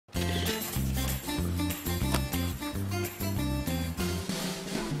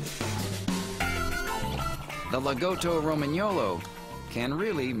The Lagotto Romagnolo can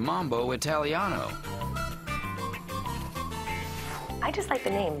really mambo Italiano. I just like the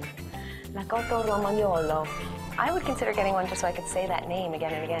name, Lagotto Romagnolo. I would consider getting one just so I could say that name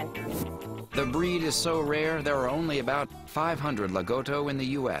again and again. The breed is so rare, there are only about 500 Lagotto in the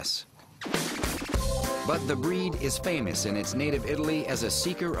U.S. But the breed is famous in its native Italy as a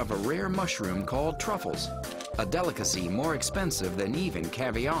seeker of a rare mushroom called truffles, a delicacy more expensive than even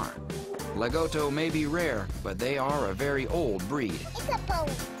caviar. Lagotto may be rare, but they are a very old breed.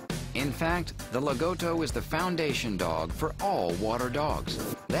 In fact, the Lagotto is the foundation dog for all water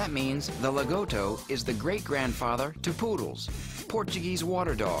dogs. That means the Lagotto is the great-grandfather to poodles, Portuguese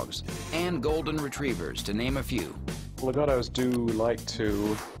water dogs, and golden retrievers, to name a few. Lagottos do like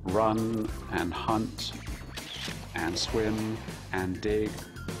to run and hunt and swim and dig.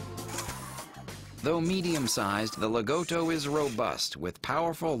 Though medium-sized, the Lagotto is robust with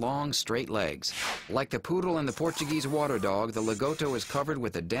powerful, long, straight legs. Like the poodle and the Portuguese water dog, the Lagotto is covered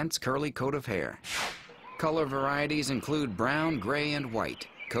with a dense, curly coat of hair. Color varieties include brown, gray, and white.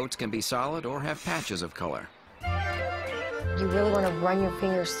 Coats can be solid or have patches of color. You really want to run your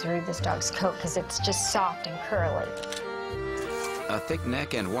fingers through this dog's coat because it's just soft and curly. A thick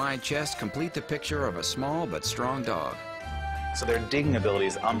neck and wide chest complete the picture of a small but strong dog. So their digging ability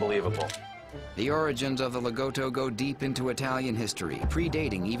is unbelievable. The origins of the Lagotto go deep into Italian history,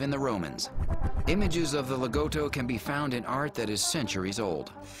 predating even the Romans. Images of the Lagotto can be found in art that is centuries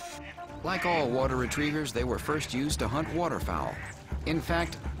old. Like all water retrievers, they were first used to hunt waterfowl. In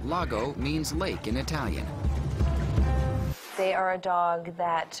fact, lago means lake in Italian. They are a dog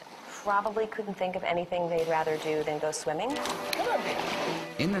that probably couldn't think of anything they'd rather do than go swimming.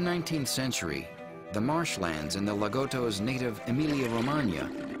 In the 19th century, the marshlands in the Lagotto's native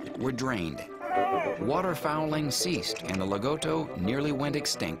Emilia-Romagna were drained. Waterfowling ceased and the Lagotto nearly went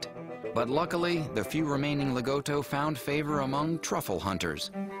extinct. But luckily, the few remaining Lagotto found favor among truffle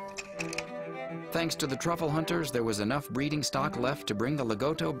hunters. Thanks to the truffle hunters, there was enough breeding stock left to bring the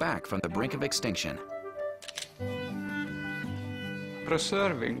Lagotto back from the brink of extinction.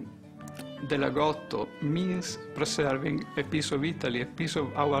 Preserving the Lagotto means preserving a piece of Italy, a piece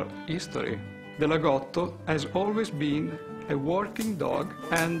of our history. The Lagotto has always been a working dog,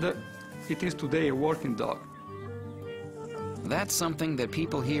 and it is today a working dog. That's something that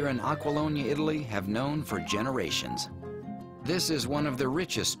people here in Aqualonia, Italy have known for generations. This is one of the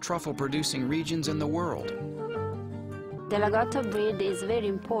richest truffle-producing regions in the world. The Lagotto breed is very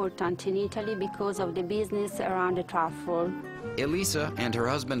important in Italy because of the business around the truffle. Elisa and her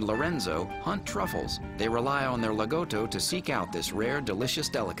husband Lorenzo hunt truffles. They rely on their Lagotto to seek out this rare, delicious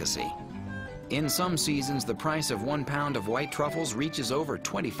delicacy. In some seasons, the price of 1 pound of white truffles reaches over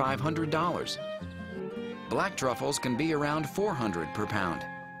 $2,500. Black truffles can be around $400 per pound.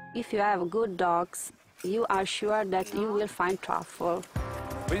 If you have good dogs, you are sure that you will find truffle.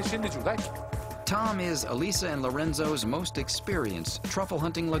 Tom is Elisa and Lorenzo's most experienced truffle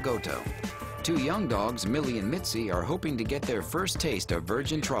hunting Lagotto. 2 young dogs, Millie and Mitzi, are hoping to get their first taste of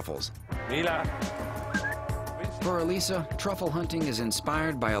virgin truffles. Mila. For Elisa, truffle hunting is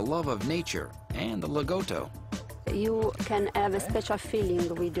inspired by a love of nature and the Lagotto. You can have a special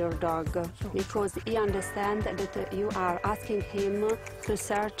feeling with your dog because he understands that you are asking him to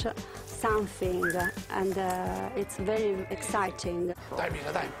search something, and it's very exciting.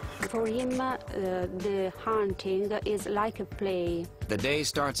 For him, the hunting is like a play. The day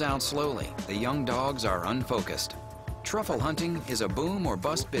starts out slowly. The young dogs are unfocused. Truffle hunting is a boom or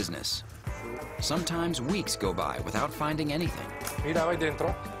bust business. Sometimes weeks go by without finding anything.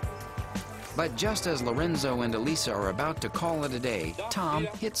 But just as Lorenzo and Elisa are about to call it a day, Tom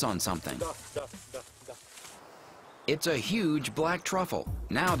hits on something. It's a huge black truffle.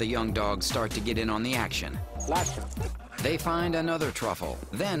 Now the young dogs start to get in on the action. They find another truffle,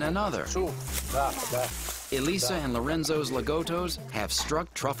 then another. Elisa and Lorenzo's Lagottos have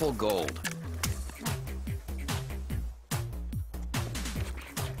struck truffle gold.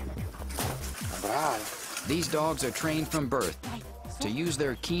 These dogs are trained from birth to use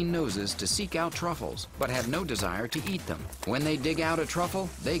their keen noses to seek out truffles, but have no desire to eat them. When they dig out a truffle,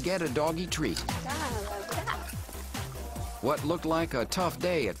 they get a doggy treat. What looked like a tough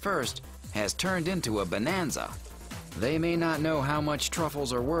day at first has turned into a bonanza. They may not know how much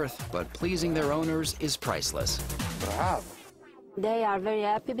truffles are worth, but pleasing their owners is priceless. They are very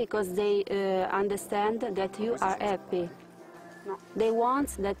happy because they understand that you are happy. They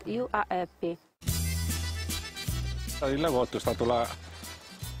want that you are happy. Il Lagotto è stato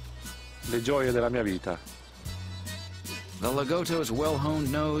le gioie della mia vita. The Lagotto's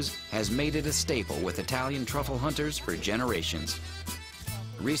well-honed nose has made it a staple with Italian truffle hunters for generations.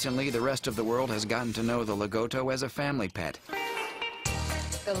 Recently, the rest of the world has gotten to know the Lagotto as a family pet.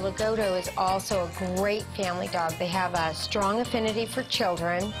 The Lagotto is also a great family dog. They have a strong affinity for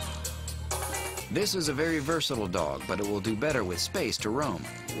children. This is a very versatile dog, but it will do better with space to roam.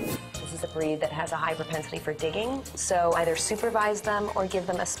 This is a breed that has a high propensity for digging, so either supervise them or give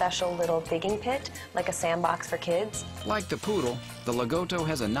them a special little digging pit, like a sandbox for kids. Like the poodle, the Lagotto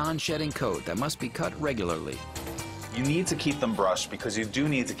has a non-shedding coat that must be cut regularly. You need to keep them brushed because you do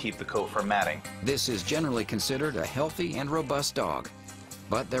need to keep the coat from matting. This is generally considered a healthy and robust dog.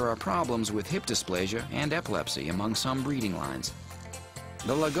 But there are problems with hip dysplasia and epilepsy among some breeding lines.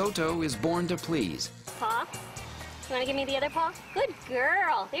 The Lagotto is born to please. Paw? You want to give me the other paw? Good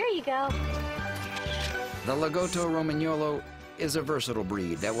girl. There you go. The Lagotto Romagnolo is a versatile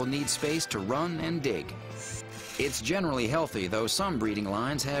breed that will need space to run and dig. It's generally healthy, though some breeding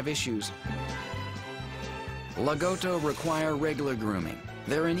lines have issues. Lagotto require regular grooming.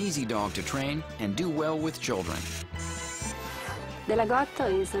 They're an easy dog to train and do well with children. The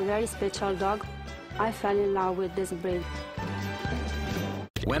Lagotto is a very special dog. I fell in love with this breed.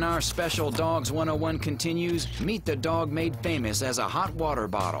 When our Special Dogs 101 continues, meet the dog made famous as a hot water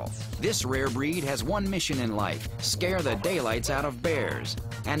bottle. This rare breed has one mission in life: scare the daylights out of bears.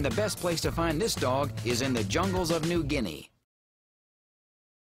 And the best place to find this dog is in the jungles of New Guinea.